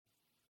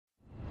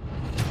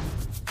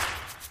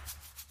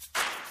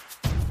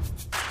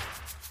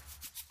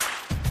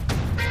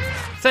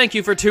Thank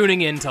you for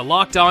tuning in to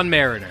Locked On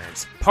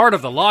Mariners, part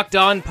of the Locked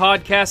On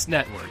Podcast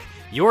Network,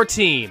 your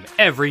team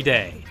every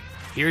day.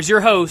 Here's your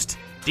host,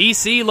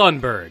 DC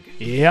Lundberg.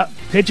 Yep,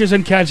 pitchers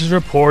and catchers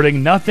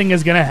reporting. Nothing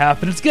is going to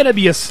happen. It's going to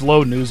be a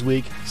slow news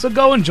week. So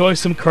go enjoy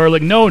some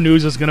curling. No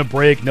news is going to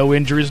break. No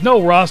injuries.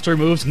 No roster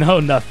moves.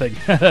 No nothing.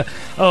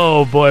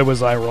 Oh boy,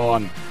 was I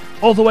wrong.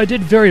 Although I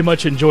did very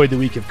much enjoy the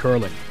week of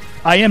curling.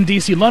 I am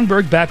DC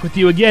Lundberg, back with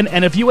you again,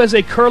 and if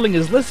USA Curling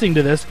is listening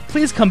to this,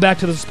 please come back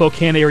to the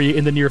Spokane area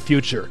in the near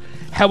future.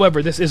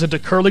 However, this isn't a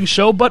curling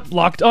show, but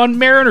Locked On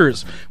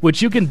Mariners,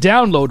 which you can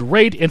download,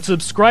 rate, and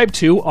subscribe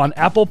to on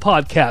Apple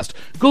Podcast,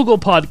 Google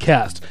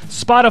Podcast,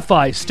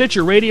 Spotify,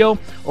 Stitcher Radio,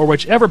 or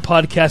whichever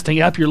podcasting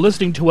app you're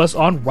listening to us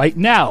on right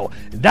now.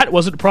 That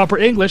wasn't proper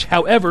English.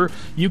 However,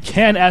 you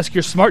can ask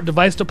your smart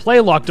device to play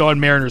Locked On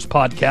Mariners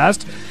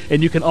podcast,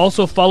 and you can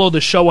also follow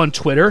the show on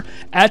Twitter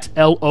at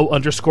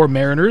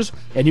LO_Mariners,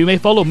 and you may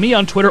follow me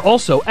on Twitter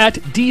also at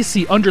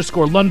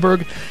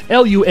DC_Lundberg,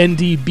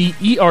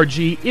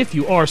 LUNDBERG, if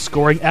you are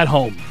scoring at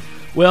home.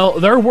 Well,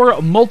 there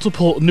were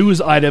multiple news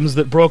items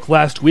that broke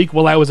last week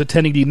while I was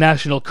attending the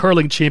National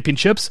Curling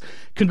Championships.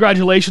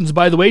 Congratulations,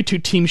 by the way, to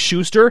Team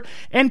Schuster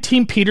and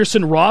Team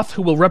Peterson-Roth,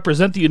 who will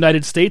represent the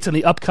United States in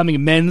the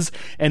upcoming Men's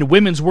and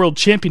Women's World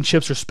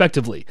Championships,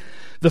 respectively.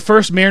 The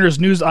first Mariners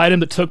news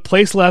item that took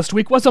place last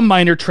week was a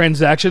minor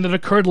transaction that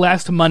occurred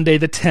last Monday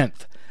the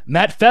 10th.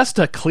 Matt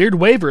Festa cleared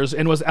waivers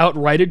and was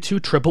outrighted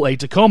to AAA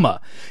Tacoma.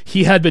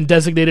 He had been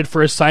designated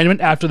for assignment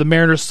after the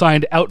Mariners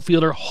signed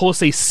outfielder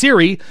Jose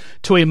Siri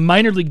to a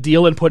minor league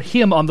deal and put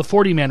him on the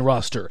 40-man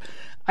roster.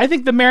 I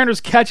think the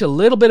Mariners catch a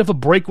little bit of a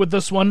break with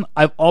this one.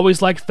 I've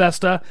always liked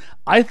Festa.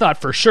 I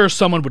thought for sure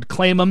someone would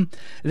claim him.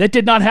 That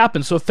did not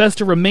happen, so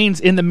Festa remains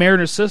in the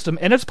Mariners system,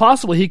 and it's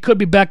possible he could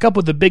be back up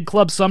with the big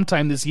club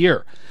sometime this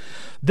year.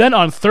 Then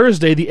on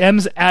Thursday, the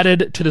M's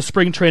added to the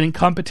spring training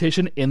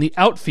competition in the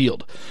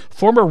outfield.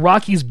 Former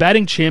Rockies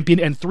batting champion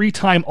and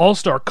three-time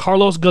All-Star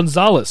Carlos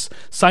Gonzalez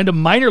signed a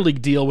minor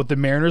league deal with the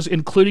Mariners,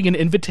 including an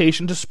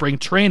invitation to spring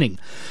training.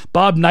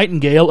 Bob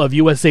Nightingale of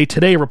USA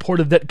Today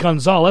reported that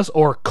Gonzalez,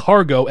 or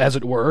Cargo as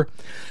it were,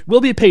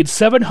 will be paid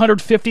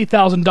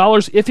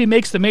 $750,000 if he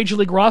makes the Major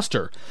League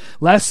roster.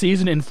 Last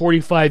season, in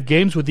 45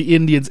 games with the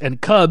Indians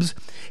and Cubs,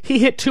 he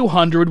hit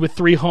 .200 with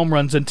 3 home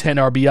runs and 10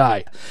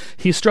 RBI.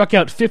 He struck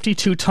out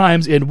 52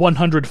 times in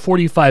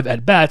 145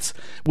 at-bats,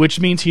 which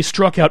means he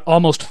struck out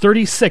almost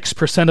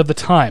 36% of the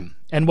time.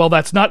 And while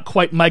that's not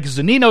quite Mike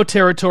Zunino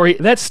territory,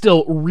 that's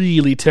still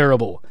really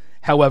terrible.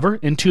 However,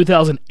 in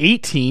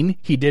 2018,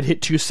 he did hit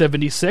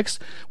 .276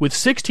 with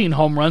 16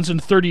 home runs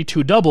and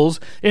 32 doubles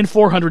in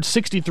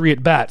 463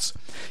 at-bats.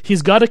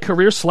 He's got a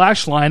career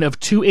slash line of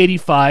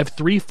 .285,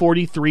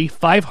 .343,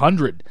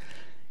 .500.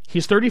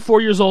 He's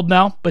 34 years old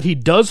now, but he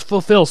does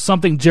fulfill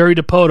something Jerry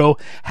Dipoto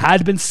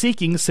had been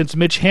seeking since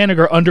Mitch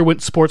Haniger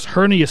underwent sports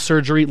hernia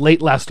surgery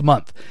late last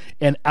month.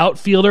 An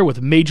outfielder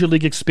with major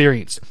league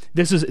experience.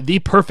 This is the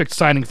perfect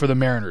signing for the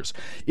Mariners.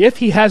 If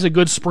he has a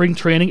good spring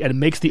training and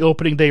makes the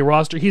opening day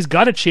roster, he's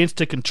got a chance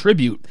to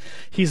contribute.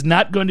 He's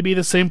not going to be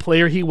the same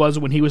player he was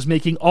when he was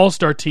making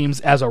all-star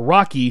teams as a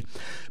Rocky,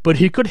 but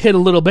he could hit a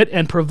little bit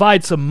and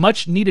provide some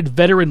much-needed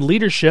veteran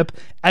leadership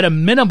at a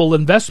minimal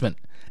investment.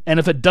 And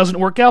if it doesn't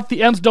work out,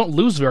 the M's don't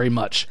lose very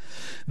much.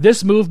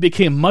 This move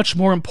became much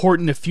more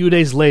important a few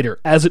days later,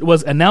 as it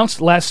was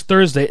announced last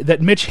Thursday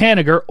that Mitch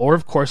Haniger, or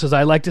of course as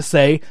I like to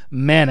say,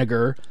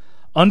 Maniger,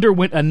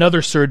 underwent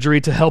another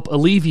surgery to help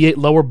alleviate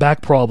lower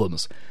back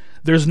problems.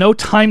 There's no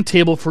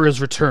timetable for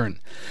his return.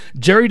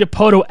 Jerry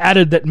Dipoto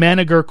added that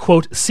Maniger,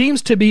 quote,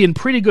 seems to be in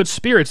pretty good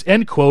spirits,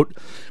 end quote,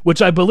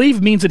 which I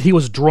believe means that he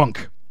was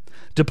drunk.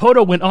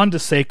 Dipoto went on to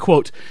say,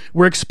 quote,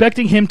 we're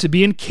expecting him to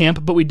be in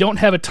camp, but we don't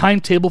have a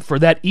timetable for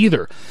that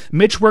either.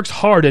 Mitch works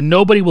hard and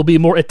nobody will be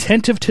more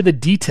attentive to the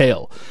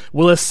detail.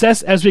 We'll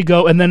assess as we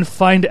go and then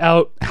find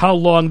out how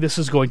long this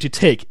is going to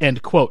take,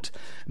 end quote.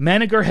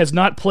 Maniger has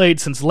not played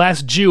since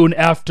last June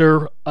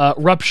after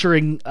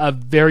rupturing a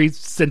very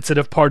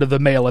sensitive part of the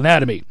male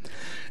anatomy.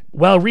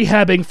 While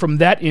rehabbing from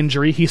that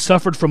injury, he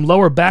suffered from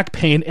lower back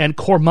pain and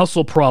core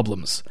muscle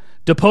problems.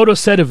 Dipoto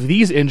said of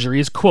these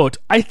injuries, quote,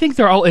 I think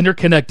they're all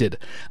interconnected.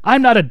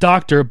 I'm not a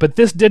doctor, but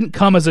this didn't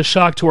come as a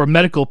shock to our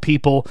medical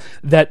people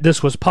that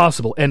this was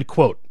possible, end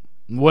quote.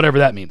 Whatever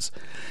that means.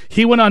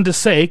 He went on to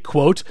say,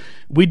 quote,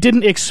 we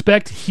didn't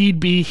expect he'd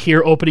be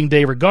here opening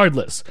day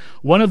regardless.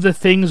 One of the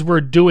things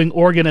we're doing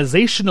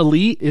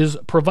organizationally is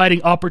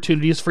providing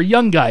opportunities for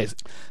young guys.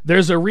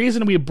 There's a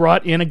reason we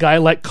brought in a guy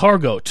like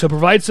Cargo to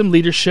provide some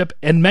leadership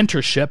and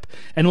mentorship,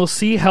 and we'll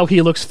see how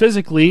he looks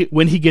physically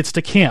when he gets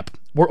to camp.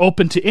 We're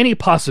open to any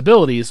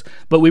possibilities,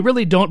 but we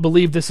really don't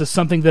believe this is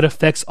something that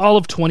affects all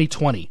of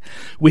 2020.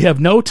 We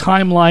have no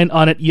timeline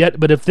on it yet,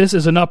 but if this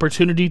is an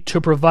opportunity to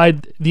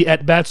provide the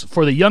at-bats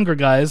for the younger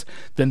guys,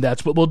 then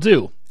that's what we'll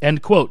do.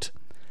 End quote.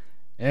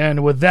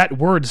 And with that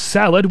word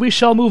salad, we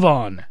shall move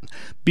on.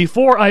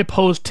 Before I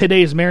pose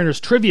today's Mariners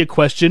trivia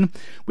question,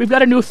 we've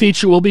got a new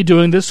feature we'll be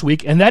doing this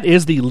week, and that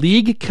is the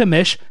League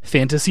Commish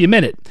Fantasy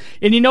Minute.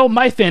 And you know,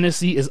 my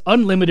fantasy is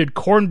unlimited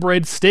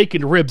cornbread, steak,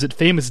 and ribs at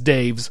Famous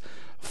Dave's,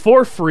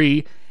 for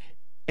free,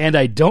 and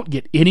I don't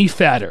get any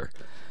fatter.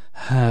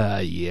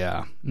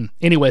 Yeah.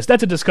 Anyways,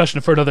 that's a discussion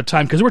for another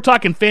time because we're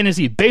talking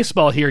fantasy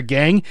baseball here,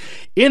 gang.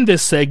 In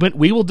this segment,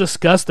 we will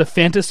discuss the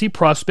fantasy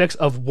prospects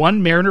of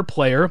one Mariner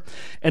player,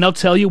 and I'll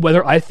tell you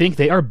whether I think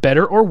they are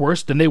better or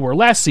worse than they were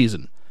last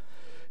season.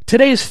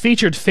 Today's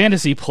featured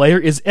fantasy player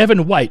is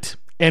Evan White,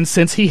 and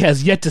since he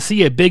has yet to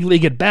see a big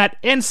league at bat,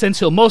 and since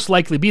he'll most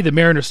likely be the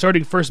Mariners'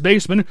 starting first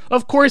baseman,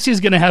 of course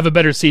he's going to have a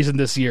better season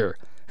this year.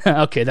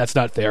 Okay, that's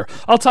not fair.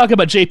 I'll talk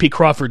about J.P.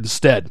 Crawford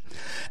instead.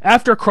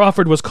 After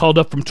Crawford was called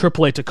up from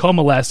AAA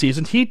Tacoma last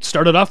season, he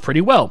started off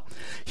pretty well.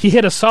 He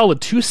hit a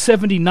solid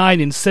 .279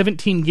 in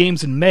 17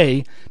 games in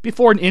May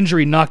before an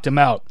injury knocked him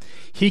out.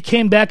 He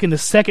came back in the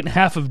second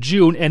half of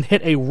June and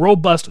hit a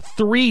robust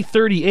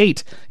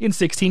 .338 in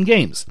 16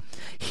 games.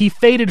 He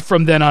faded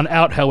from then on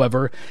out,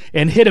 however,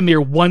 and hit a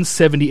mere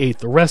 .178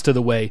 the rest of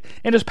the way,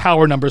 and his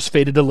power numbers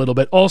faded a little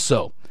bit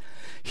also.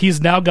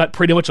 He's now got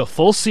pretty much a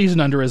full season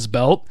under his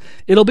belt.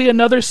 It'll be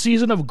another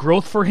season of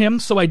growth for him,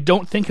 so I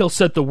don't think he'll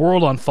set the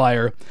world on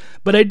fire,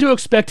 but I do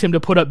expect him to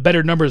put up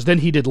better numbers than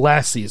he did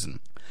last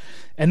season.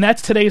 And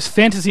that's today's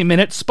Fantasy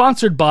Minute,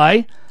 sponsored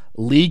by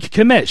League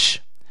Commish.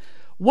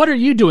 What are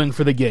you doing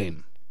for the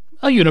game?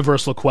 A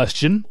universal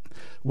question.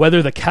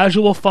 Whether the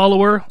casual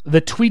follower,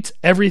 the tweets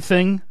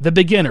everything, the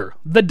beginner,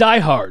 the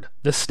diehard,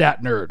 the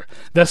stat nerd,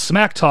 the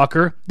smack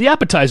talker, the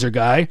appetizer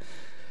guy,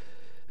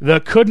 the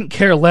couldn't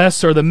care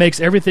less, or the makes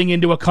everything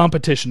into a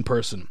competition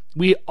person.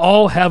 We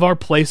all have our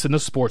place in the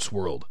sports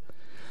world.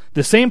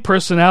 The same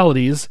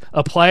personalities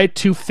apply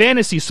to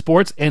fantasy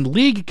sports, and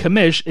League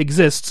Commish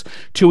exists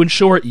to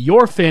ensure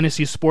your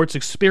fantasy sports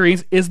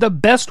experience is the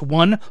best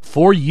one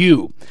for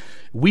you.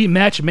 We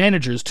match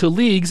managers to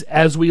leagues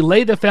as we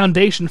lay the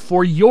foundation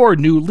for your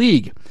new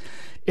league.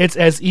 It's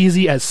as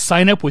easy as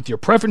sign up with your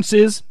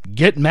preferences,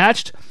 get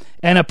matched,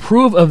 and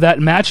approve of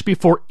that match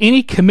before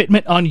any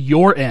commitment on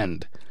your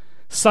end.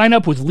 Sign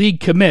up with League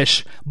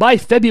Commish by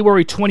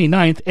February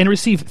 29th and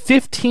receive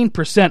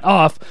 15%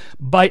 off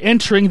by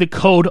entering the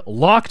code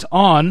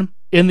LOCKEDON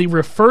in the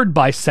referred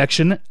by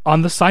section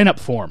on the sign-up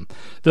form.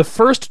 The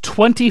first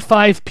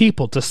 25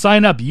 people to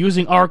sign up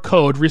using our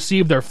code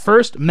receive their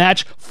first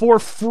match for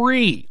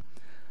free.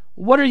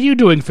 What are you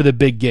doing for the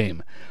big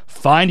game?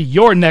 Find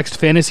your next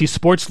fantasy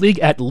sports league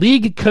at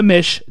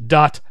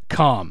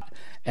leaguecommish.com.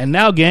 And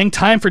now, gang,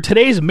 time for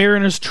today's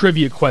Mariners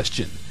trivia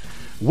question.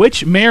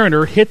 Which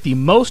Mariner hit the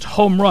most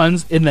home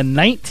runs in the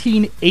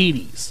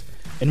 1980s?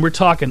 And we're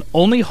talking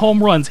only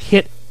home runs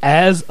hit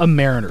as a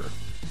Mariner.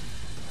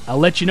 I'll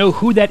let you know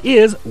who that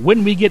is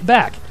when we get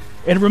back.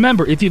 And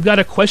remember, if you've got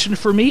a question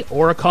for me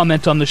or a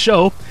comment on the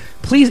show,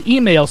 please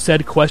email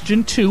said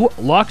question to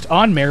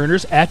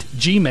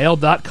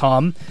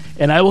lockedonmariners@gmail.com,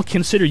 and I will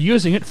consider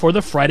using it for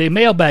the Friday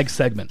mailbag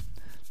segment.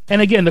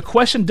 And again, the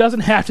question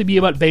doesn't have to be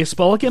about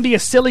baseball. It can be a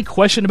silly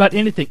question about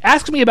anything.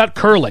 Ask me about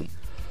curling.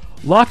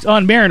 Locked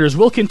on Mariners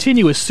will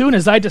continue as soon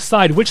as I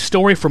decide which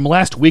story from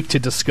last week to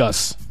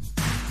discuss.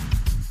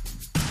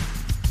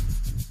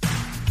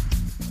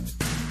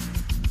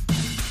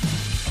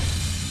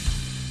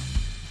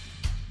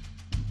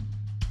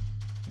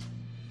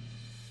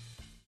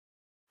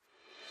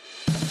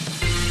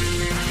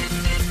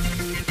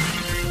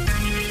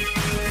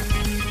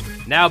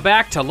 Now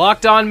back to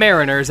Locked On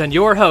Mariners and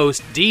your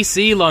host,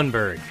 DC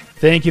Lundberg.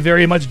 Thank you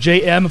very much,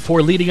 JM,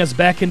 for leading us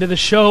back into the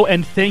show,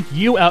 and thank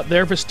you out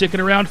there for sticking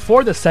around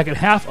for the second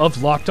half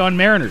of Locked On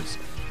Mariners.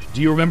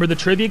 Do you remember the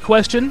trivia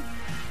question?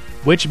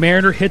 Which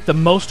Mariner hit the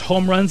most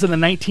home runs in the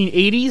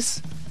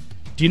 1980s?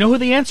 Do you know who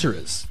the answer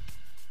is?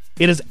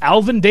 It is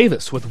Alvin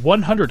Davis with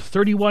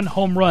 131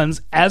 home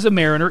runs as a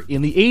Mariner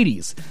in the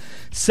 80s.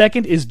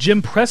 Second is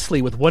Jim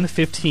Presley with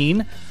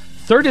 115.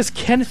 Third is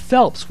Ken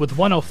Phelps with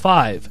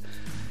 105.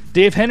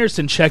 Dave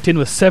Henderson checked in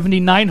with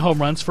 79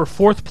 home runs for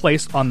fourth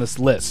place on this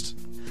list.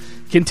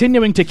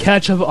 Continuing to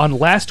catch up on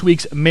last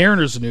week's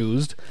Mariners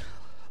news,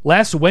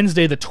 last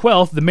Wednesday the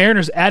 12th, the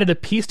Mariners added a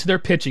piece to their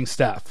pitching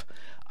staff.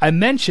 I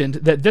mentioned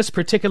that this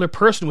particular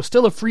person was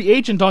still a free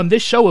agent on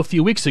this show a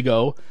few weeks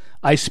ago.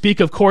 I speak,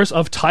 of course,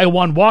 of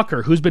Taijuan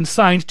Walker, who's been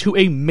signed to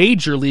a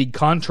major league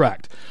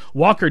contract.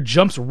 Walker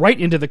jumps right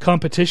into the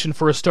competition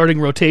for a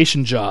starting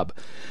rotation job.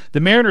 The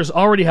Mariners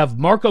already have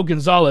Marco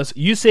Gonzalez,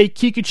 Yusei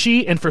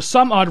Kikuchi, and for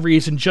some odd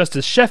reason,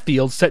 Justice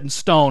Sheffield set in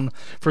stone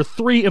for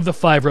 3 of the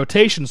 5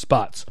 rotation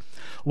spots.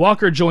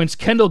 Walker joins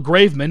Kendall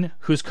Graveman,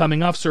 who's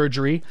coming off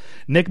surgery,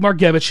 Nick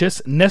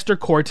Margevicius, Nestor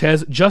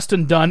Cortez,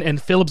 Justin Dunn,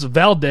 and Phillips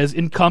Valdez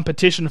in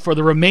competition for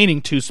the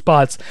remaining 2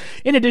 spots,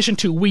 in addition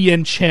to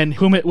Wei-Yin Chen,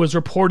 whom it was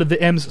reported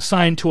the M's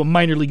signed to a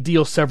minor league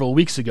deal several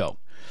weeks ago.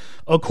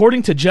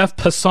 According to Jeff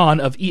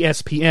Passan of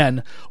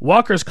ESPN,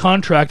 Walker's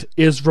contract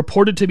is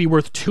reported to be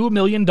worth $2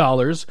 million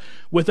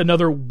with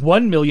another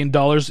 $1 million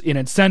in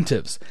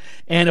incentives.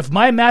 And if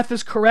my math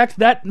is correct,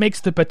 that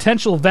makes the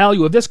potential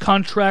value of this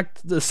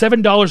contract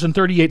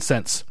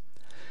 $7.38.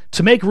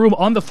 To make room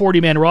on the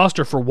 40-man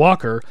roster for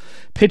Walker,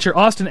 pitcher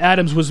Austin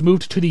Adams was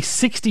moved to the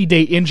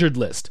 60-day injured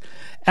list.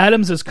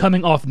 Adams is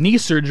coming off knee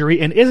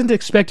surgery and isn't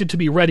expected to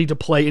be ready to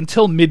play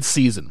until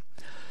mid-season.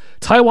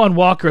 Taijuan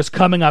Walker is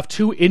coming off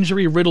 2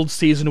 injury-riddled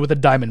seasons with the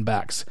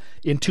Diamondbacks.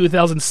 In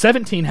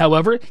 2017,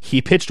 however,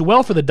 he pitched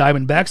well for the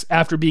Diamondbacks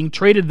after being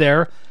traded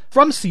there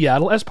from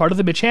Seattle as part of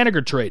the Mitch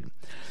Haniger trade.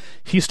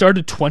 He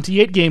started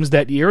 28 games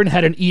that year and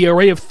had an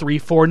ERA of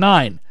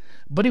 3.49,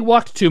 but he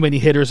walked too many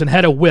hitters and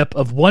had a whip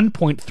of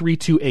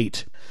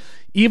 1.328.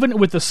 Even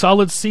with the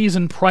solid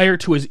season prior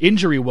to his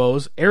injury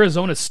woes,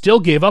 Arizona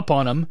still gave up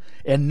on him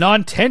and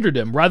non-tendered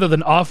him rather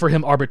than offer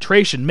him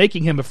arbitration,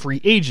 making him a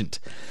free agent.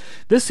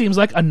 This seems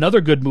like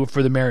another good move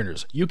for the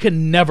Mariners. You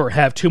can never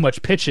have too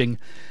much pitching,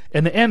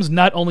 and the M's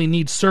not only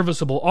need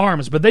serviceable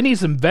arms, but they need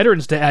some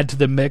veterans to add to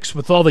the mix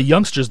with all the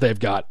youngsters they've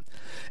got.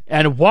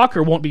 And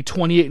Walker won't be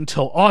 28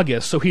 until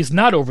August, so he's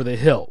not over the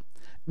hill.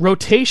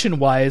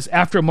 Rotation-wise,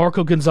 after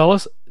Marco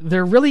Gonzalez,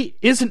 there really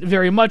isn't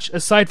very much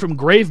aside from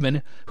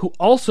Graveman, who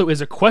also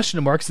is a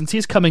question mark since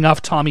he's coming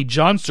off Tommy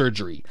John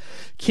surgery.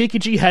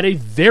 Kikuchi had a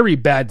very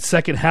bad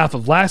second half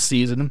of last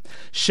season.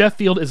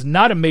 Sheffield is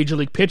not a major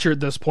league pitcher at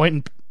this point,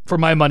 and for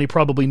my money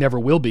probably never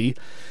will be.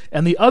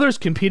 And the others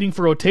competing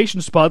for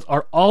rotation spots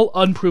are all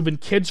unproven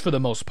kids for the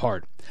most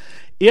part.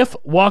 If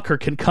Walker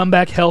can come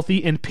back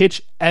healthy and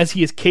pitch as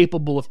he is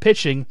capable of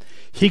pitching,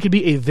 he could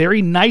be a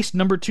very nice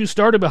number 2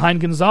 starter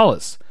behind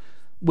Gonzalez,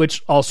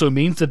 which also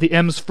means that the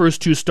M's first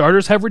 2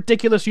 starters have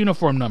ridiculous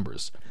uniform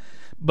numbers.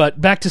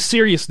 But back to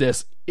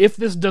seriousness, if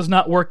this does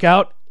not work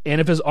out, and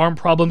if his arm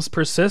problems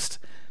persist,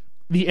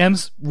 the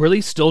M's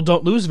really still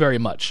don't lose very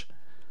much.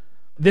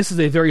 This is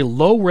a very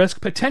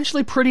low-risk,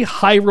 potentially pretty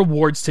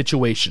high-reward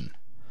situation.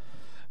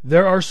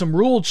 There are some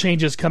rule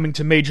changes coming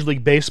to Major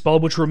League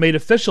Baseball which were made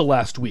official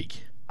last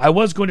week. I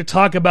was going to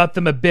talk about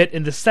them a bit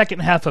in the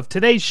second half of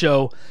today's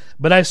show,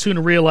 but I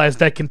soon realized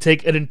that can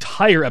take an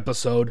entire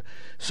episode,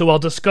 so I'll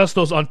discuss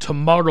those on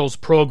tomorrow's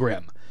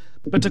program.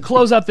 But to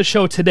close out the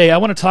show today, I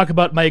want to talk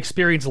about my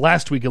experience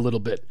last week a little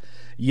bit.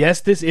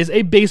 Yes, this is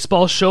a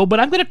baseball show, but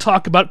I'm going to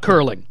talk about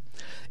curling.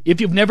 If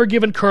you've never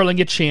given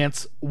curling a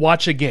chance,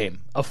 watch a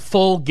game, a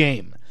full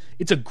game.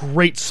 It's a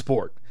great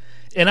sport.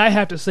 And I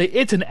have to say,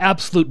 it's an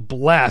absolute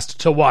blast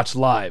to watch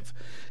live.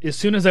 As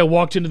soon as I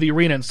walked into the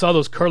arena and saw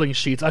those curling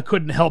sheets, I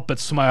couldn't help but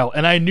smile,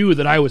 and I knew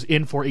that I was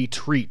in for a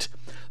treat.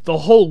 The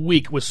whole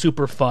week was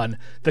super fun,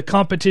 the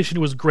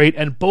competition was great,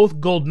 and both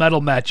gold medal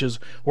matches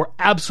were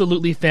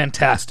absolutely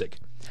fantastic.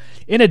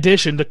 In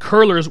addition, the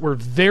curlers were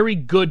very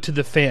good to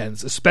the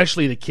fans,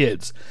 especially the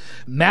kids.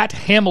 Matt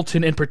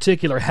Hamilton in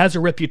particular has a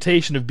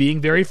reputation of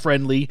being very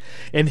friendly,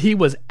 and he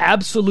was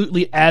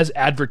absolutely as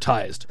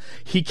advertised.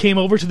 He came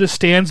over to the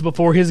stands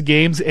before his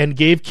games and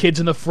gave kids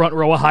in the front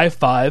row a high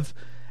five,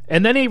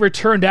 and then he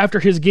returned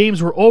after his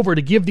games were over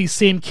to give these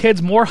same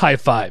kids more high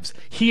fives.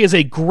 He is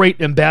a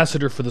great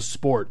ambassador for the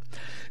sport.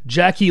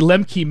 Jackie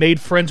Lemke made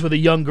friends with a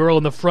young girl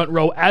in the front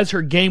row as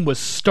her game was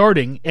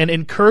starting and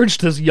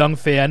encouraged this young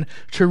fan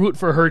to root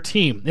for her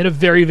team in a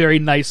very, very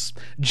nice,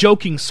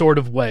 joking sort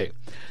of way.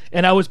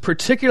 And I was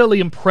particularly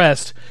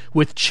impressed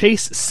with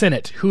Chase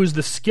Sinnott, who is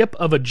the skip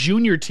of a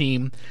junior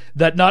team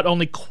that not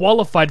only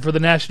qualified for the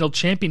national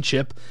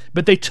championship,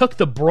 but they took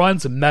the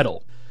bronze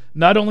medal.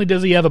 Not only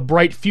does he have a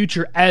bright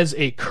future as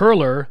a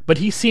curler, but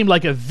he seemed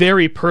like a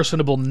very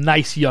personable,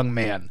 nice young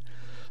man.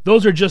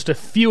 Those are just a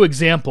few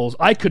examples.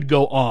 I could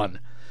go on.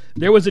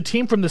 There was a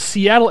team from the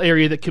Seattle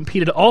area that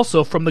competed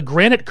also from the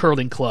Granite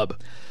Curling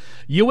Club.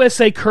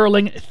 USA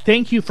Curling,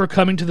 thank you for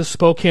coming to the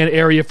Spokane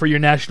area for your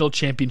national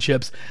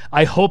championships.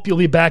 I hope you'll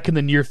be back in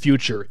the near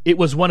future. It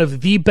was one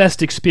of the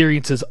best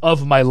experiences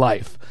of my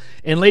life.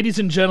 And ladies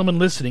and gentlemen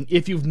listening,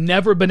 if you've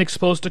never been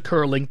exposed to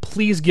curling,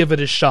 please give it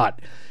a shot.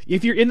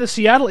 If you're in the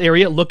Seattle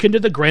area, look into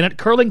the Granite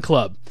Curling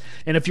Club.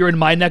 And if you're in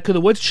my neck of the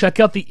woods, check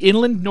out the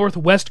Inland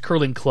Northwest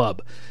Curling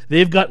Club.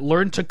 They've got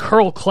Learn to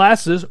Curl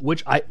classes,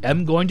 which I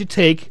am going to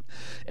take.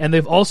 And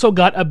they've also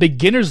got a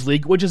beginner's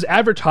league, which is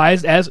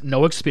advertised as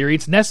no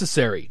experience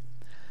necessary.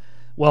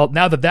 Well,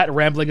 now that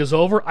rambling is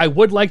over, I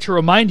would like to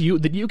remind you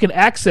that you can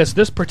access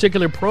this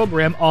particular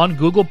program on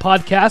Google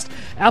Podcast,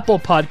 Apple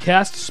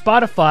Podcast,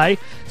 Spotify,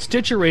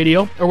 Stitcher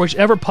Radio, or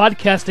whichever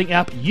podcasting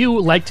app you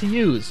like to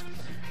use.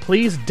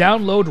 Please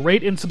download,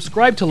 rate, and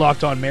subscribe to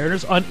Locked On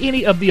Mariners on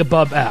any of the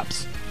above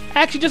apps.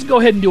 Actually, just go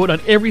ahead and do it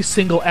on every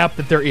single app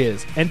that there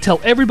is, and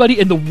tell everybody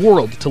in the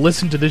world to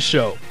listen to this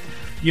show.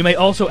 You may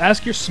also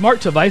ask your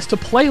smart device to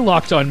play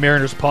Locked On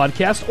Mariners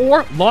podcast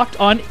or Locked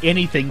On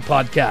Anything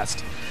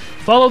podcast.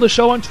 Follow the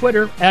show on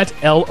Twitter at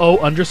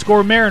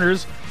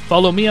LO_Mariners.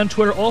 Follow me on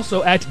Twitter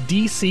also at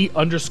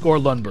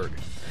DC_Lundberg.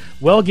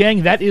 Well,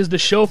 gang, that is the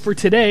show for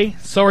today.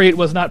 Sorry it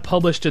was not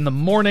published in the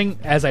morning,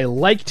 as I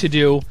like to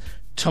do.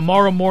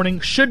 Tomorrow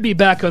morning should be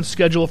back on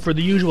schedule for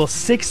the usual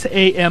 6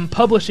 a.m.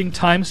 publishing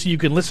time so you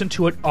can listen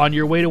to it on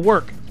your way to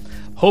work.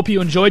 Hope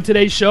you enjoyed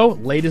today's show,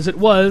 late as it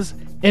was,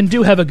 and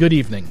do have a good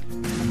evening.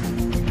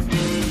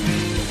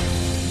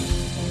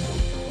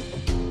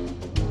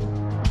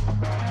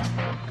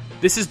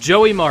 This is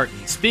Joey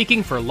Martin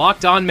speaking for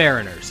Locked On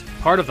Mariners,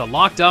 part of the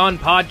Locked On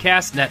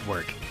Podcast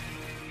Network.